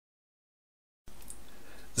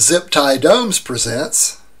Zip Tie Domes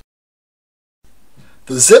presents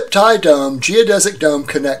the Zip Tie Dome Geodesic Dome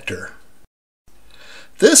Connector.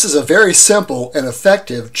 This is a very simple and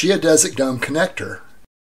effective geodesic dome connector.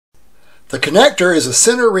 The connector is a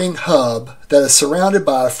center ring hub that is surrounded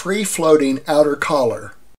by a free-floating outer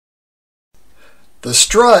collar. The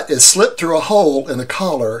strut is slipped through a hole in the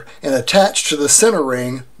collar and attached to the center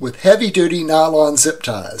ring with heavy-duty nylon zip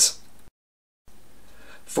ties.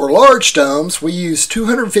 For large domes, we use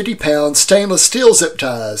 250-pound stainless steel zip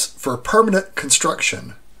ties for permanent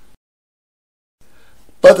construction.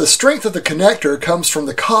 But the strength of the connector comes from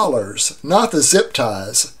the collars, not the zip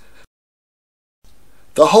ties.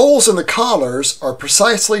 The holes in the collars are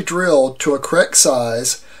precisely drilled to a correct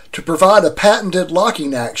size to provide a patented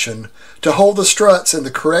locking action to hold the struts in the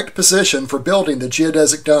correct position for building the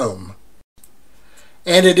geodesic dome.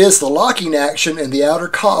 And it is the locking action in the outer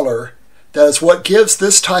collar that is what gives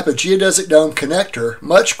this type of geodesic dome connector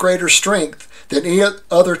much greater strength than any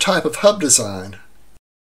other type of hub design.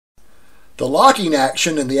 The locking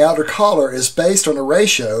action in the outer collar is based on a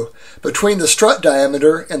ratio between the strut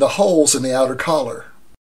diameter and the holes in the outer collar.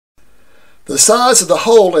 The size of the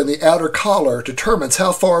hole in the outer collar determines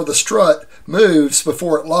how far the strut moves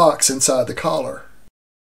before it locks inside the collar.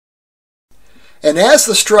 And as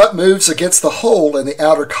the strut moves against the hole in the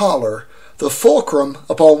outer collar, the fulcrum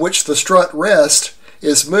upon which the strut rests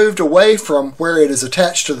is moved away from where it is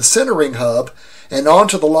attached to the center ring hub and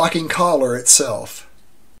onto the locking collar itself.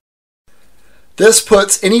 This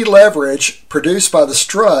puts any leverage produced by the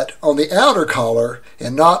strut on the outer collar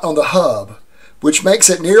and not on the hub, which makes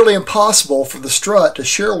it nearly impossible for the strut to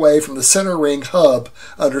shear away from the center ring hub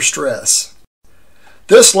under stress.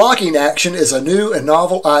 This locking action is a new and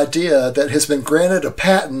novel idea that has been granted a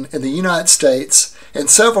patent in the United States and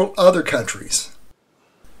several other countries.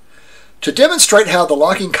 To demonstrate how the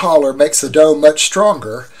locking collar makes the dome much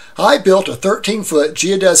stronger, I built a 13-foot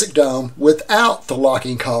geodesic dome without the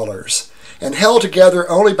locking collars and held together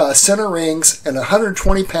only by center rings and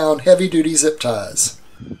 120-pound heavy-duty zip ties.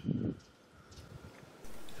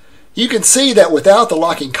 You can see that without the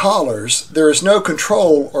locking collars, there is no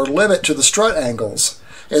control or limit to the strut angles,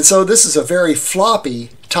 and so this is a very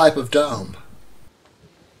floppy type of dome.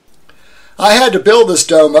 I had to build this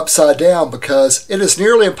dome upside down because it is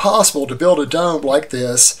nearly impossible to build a dome like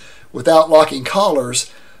this without locking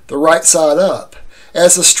collars the right side up,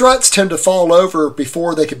 as the struts tend to fall over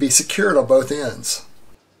before they can be secured on both ends.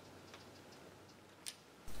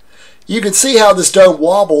 You can see how this dome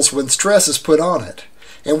wobbles when stress is put on it,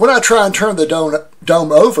 and when I try and turn the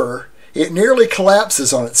dome over, it nearly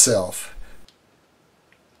collapses on itself.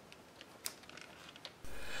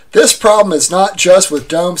 This problem is not just with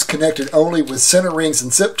domes connected only with center rings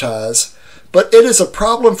and zip ties, but it is a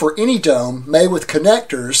problem for any dome made with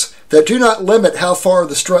connectors that do not limit how far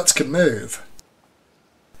the struts can move.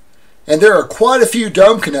 And there are quite a few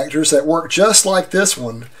dome connectors that work just like this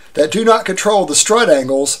one that do not control the strut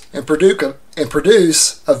angles and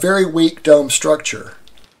produce a very weak dome structure.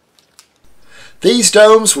 These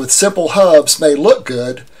domes with simple hubs may look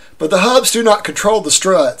good, but the hubs do not control the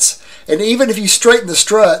struts, and even if you straighten the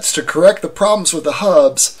struts to correct the problems with the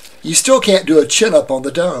hubs, you still can't do a chin-up on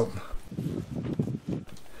the dome.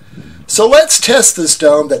 So let's test this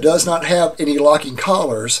dome that does not have any locking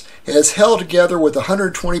collars and is held together with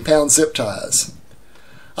 120-pound zip ties.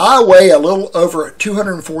 I weigh a little over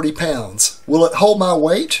 240 pounds. Will it hold my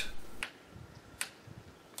weight?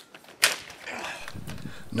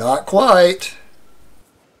 Not quite.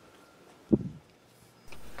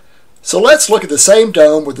 So let's look at the same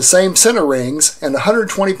dome with the same center rings and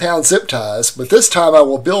 120-pound zip ties, but this time I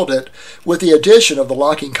will build it with the addition of the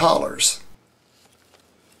locking collars.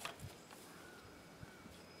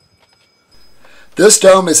 This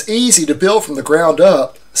dome is easy to build from the ground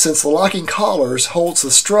up since the locking collars holds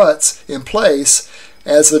the struts in place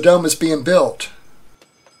as the dome is being built.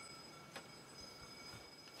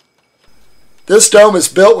 This dome is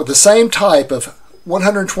built with the same type of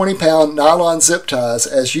 120-pound nylon zip ties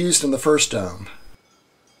as used in the first dome.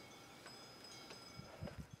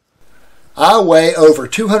 I weigh over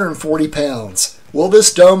 240 pounds. Will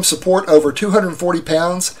this dome support over 240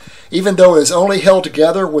 pounds even though it is only held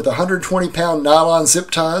together with 120-pound nylon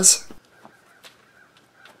zip ties?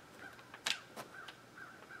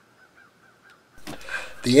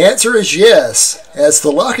 The answer is yes, as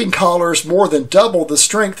the locking collars more than double the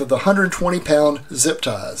strength of the 120-pound zip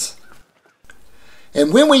ties.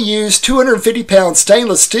 And when we use 250-pound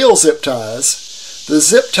stainless steel zip ties, the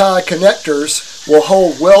zip tie connectors will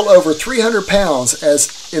hold well over 300 pounds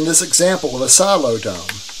as in this example of a silo dome.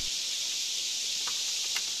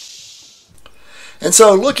 And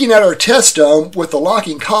so looking at our test dome with the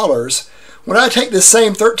locking collars, when I take this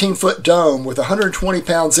same 13-foot dome with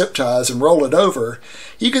 120-pound zip ties and roll it over,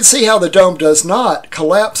 you can see how the dome does not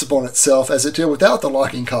collapse upon itself as it did without the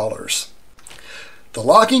locking collars. The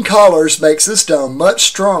locking collars makes this dome much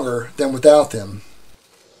stronger than without them.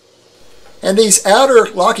 And these outer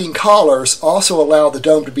locking collars also allow the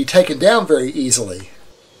dome to be taken down very easily.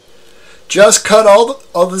 Just cut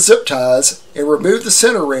all the zip ties and remove the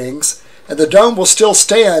center rings, and the dome will still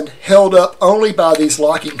stand held up only by these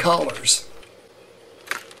locking collars.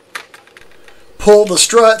 Pull the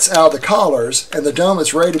struts out of the collars and the dome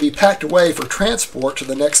is ready to be packed away for transport to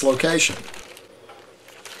the next location.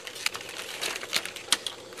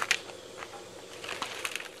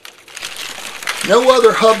 No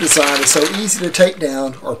other hub design is so easy to take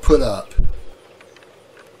down or put up.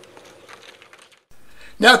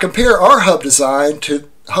 Now compare our hub design to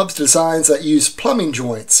hub designs that use plumbing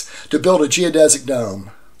joints to build a geodesic dome.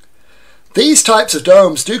 These types of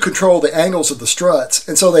domes do control the angles of the struts,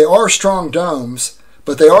 and so they are strong domes,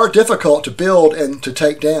 but they are difficult to build and to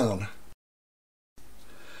take down.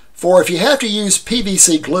 For if you have to use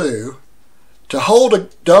PVC glue to hold a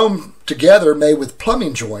dome together made with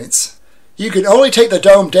plumbing joints, you can only take the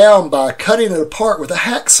dome down by cutting it apart with a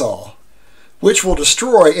hacksaw, which will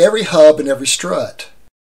destroy every hub and every strut.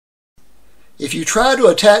 If you try to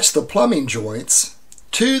attach the plumbing joints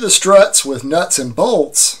to the struts with nuts and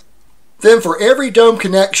bolts, then for every dome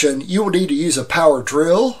connection you will need to use a power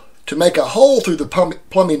drill to make a hole through the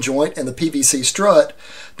plumbing joint and the PVC strut,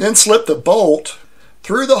 then slip the bolt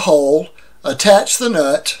through the hole, attach the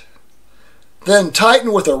nut, then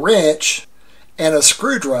tighten with a wrench and a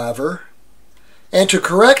screwdriver, and to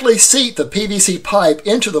correctly seat the PVC pipe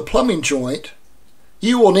into the plumbing joint,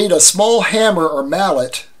 you will need a small hammer or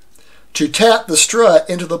mallet to tap the strut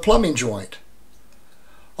into the plumbing joint.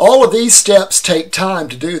 All of these steps take time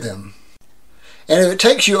to do them. And if it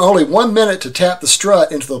takes you only 1 minute to tap the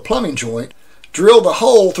strut into the plumbing joint, drill the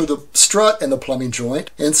hole through the strut and the plumbing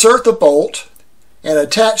joint, insert the bolt, and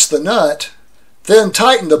attach the nut, then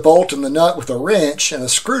tighten the bolt and the nut with a wrench and a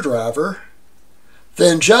screwdriver,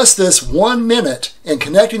 then just this 1 minute in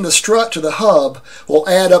connecting the strut to the hub will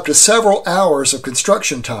add up to several hours of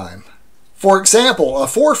construction time. For example, a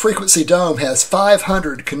 4-frequency dome has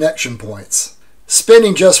 500 connection points.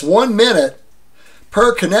 Spending just 1 minute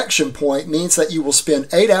per connection point means that you will spend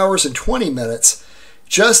 8 hours and 20 minutes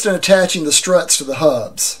just in attaching the struts to the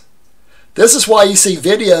hubs. This is why you see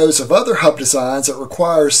videos of other hub designs that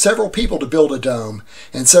require several people to build a dome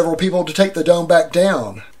and several people to take the dome back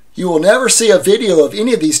down. You will never see a video of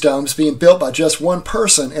any of these domes being built by just one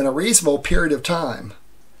person in a reasonable period of time.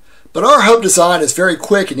 But our hub design is very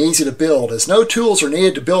quick and easy to build, as no tools are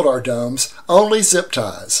needed to build our domes, only zip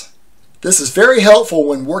ties. This is very helpful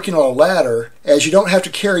when working on a ladder, as you don't have to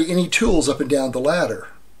carry any tools up and down the ladder.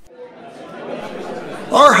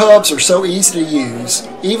 Our hubs are so easy to use,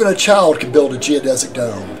 even a child can build a geodesic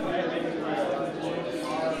dome.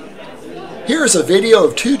 Here is a video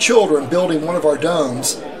of 2 children building one of our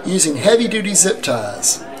domes using heavy-duty zip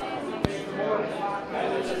ties.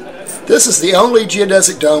 This is the only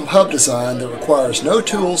geodesic dome hub design that requires no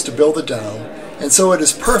tools to build the dome, and so it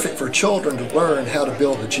is perfect for children to learn how to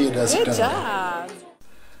build a geodesic dome. Job.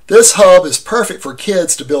 This hub is perfect for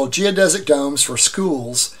kids to build geodesic domes for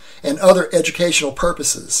schools and other educational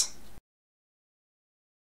purposes.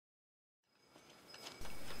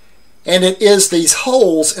 And it is these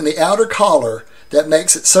holes in the outer collar that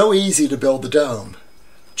makes it so easy to build the dome.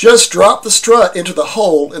 Just drop the strut into the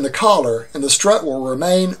hole in the collar and the strut will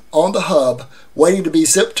remain on the hub waiting to be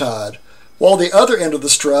zip tied, while the other end of the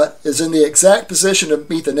strut is in the exact position to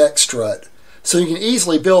meet the next strut, so you can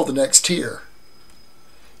easily build the next tier.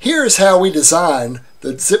 Here is how we design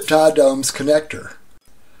the zip tie dome's connector.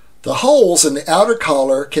 The holes in the outer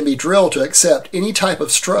collar can be drilled to accept any type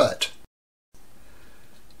of strut.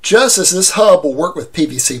 Just as this hub will work with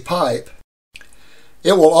PVC pipe,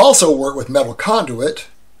 it will also work with metal conduit,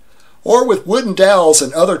 or with wooden dowels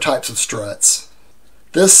and other types of struts.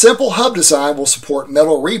 This simple hub design will support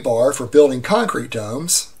metal rebar for building concrete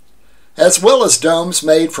domes, as well as domes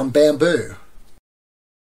made from bamboo.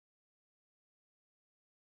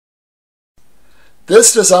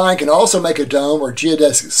 This design can also make a dome or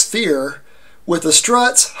geodesic sphere with the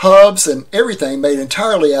struts, hubs, and everything made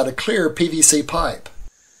entirely out of clear PVC pipe.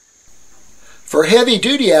 For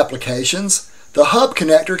heavy-duty applications, the hub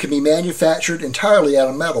connector can be manufactured entirely out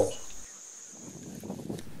of metal.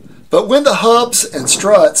 But when the hubs and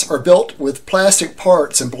struts are built with plastic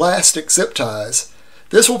parts and plastic zip ties,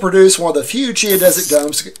 this will produce one of the few geodesic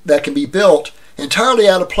domes that can be built entirely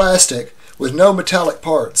out of plastic with no metallic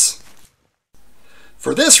parts.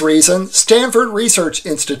 For this reason, Stanford Research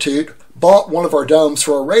Institute bought one of our domes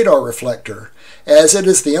for a radar reflector, as it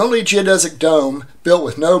is the only geodesic dome built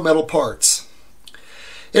with no metal parts.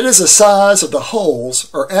 It is the size of the holes,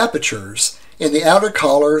 or apertures, in the outer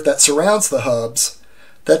collar that surrounds the hubs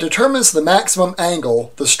that determines the maximum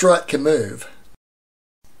angle the strut can move.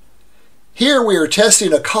 Here we are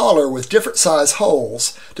testing a collar with different size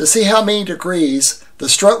holes to see how many degrees the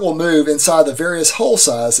strut will move inside the various hole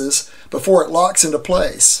sizes before it locks into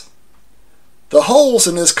place. The holes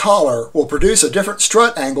in this collar will produce a different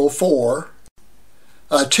strut angle for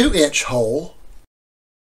a 2-inch hole,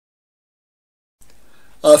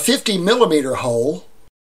 a 50mm hole,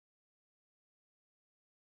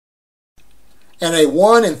 and a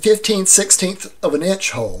 1 15/16 of an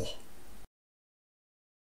inch hole.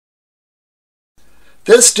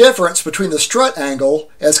 This difference between the strut angle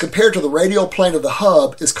as compared to the radial plane of the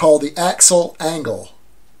hub is called the axial angle.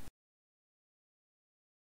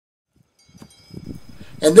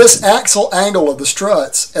 And this axial angle of the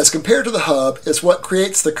struts as compared to the hub is what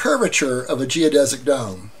creates the curvature of a geodesic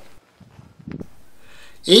dome.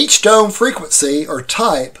 Each dome frequency or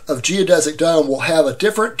type of geodesic dome will have a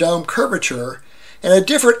different dome curvature and a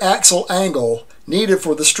different axial angle needed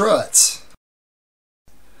for the struts.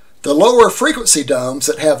 The lower frequency domes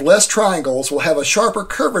that have less triangles will have a sharper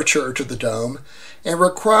curvature to the dome and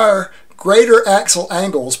require greater axial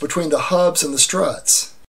angles between the hubs and the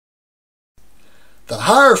struts. The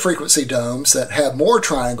higher frequency domes that have more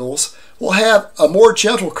triangles will have a more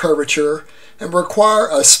gentle curvature and require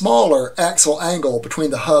a smaller axial angle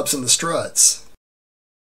between the hubs and the struts.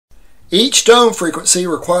 Each dome frequency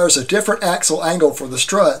requires a different axial angle for the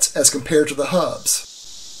struts as compared to the hubs.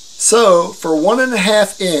 So, for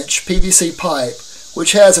 1.5-inch PVC pipe,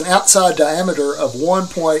 which has an outside diameter of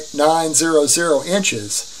 1.900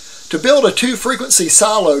 inches, to build a 2-frequency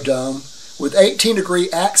silo dome with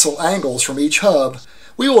 18-degree axial angles from each hub,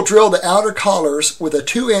 we will drill the outer collars with a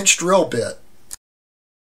 2-inch drill bit.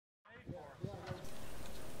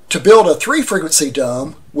 To build a 3-frequency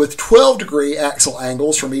dome with 12-degree axial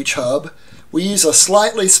angles from each hub, we use a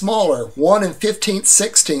slightly smaller 1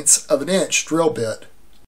 15/16 of an inch drill bit.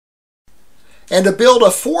 And to build a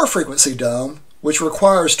 4-frequency dome, which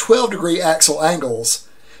requires 12-degree axial angles,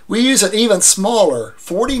 we use an even smaller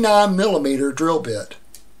 49mm drill bit.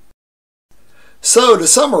 So, to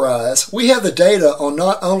summarize, we have the data on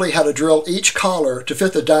not only how to drill each collar to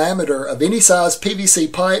fit the diameter of any size PVC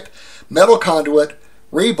pipe, metal conduit,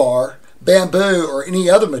 rebar, bamboo, or any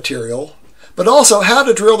other material, but also how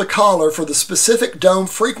to drill the collar for the specific dome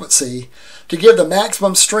frequency to give the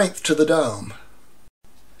maximum strength to the dome.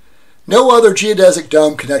 No other geodesic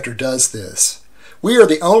dome connector does this. We are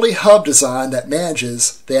the only hub design that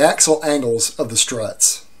manages the axial angles of the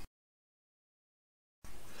struts.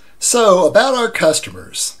 So, about our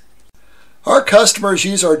customers. Our customers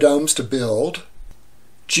use our domes to build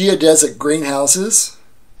geodesic greenhouses,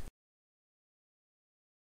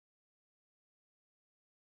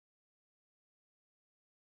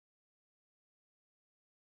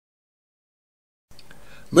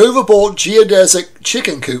 movable geodesic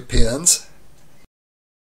chicken coop pens.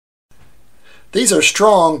 These are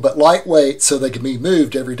strong but lightweight so they can be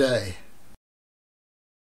moved every day.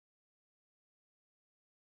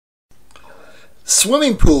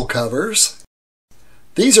 Swimming pool covers.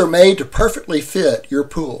 These are made to perfectly fit your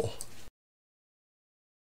pool.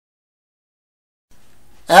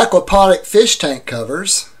 Aquaponic fish tank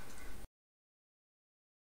covers.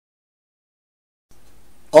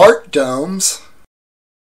 Art domes.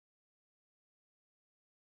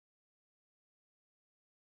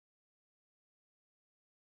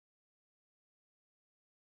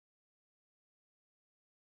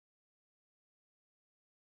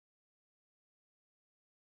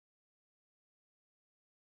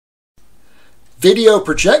 Video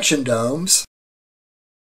projection domes,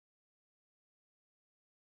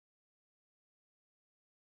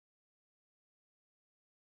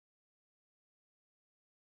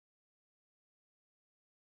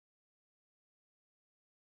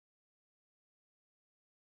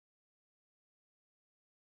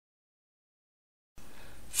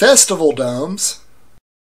 festival domes,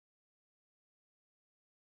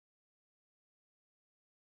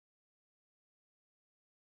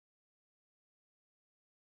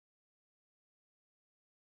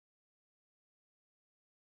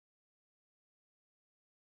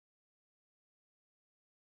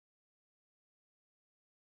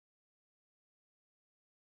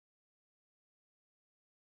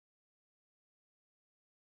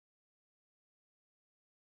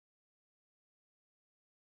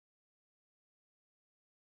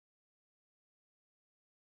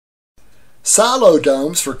 silo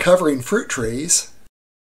domes for covering fruit trees,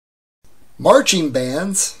 marching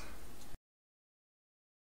bands,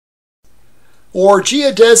 or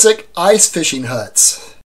geodesic ice fishing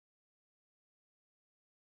huts.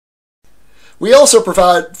 We also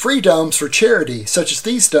provide free domes for charity, such as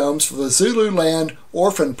these domes for the Zululand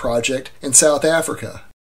Orphan Project in South Africa.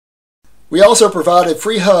 We also provided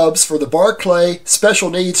free hubs for the Barclay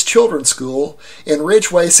Special Needs Children's School in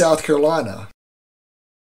Ridgeway, South Carolina.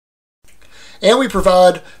 And we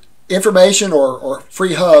provide information or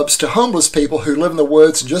free hubs to homeless people who live in the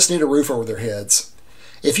woods and just need a roof over their heads.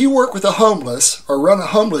 If you work with the homeless or run a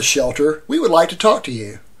homeless shelter, we would like to talk to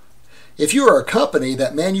you. If you are a company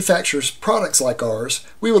that manufactures products like ours,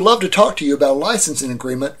 we would love to talk to you about a licensing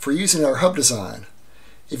agreement for using our hub design.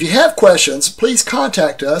 If you have questions, please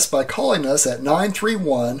contact us by calling us at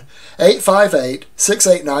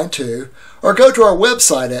 931-858-6892 or go to our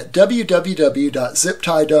website at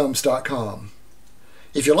www.ziptiedomes.com.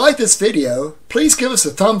 If you like this video, please give us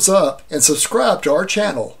a thumbs up and subscribe to our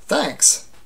channel. Thanks.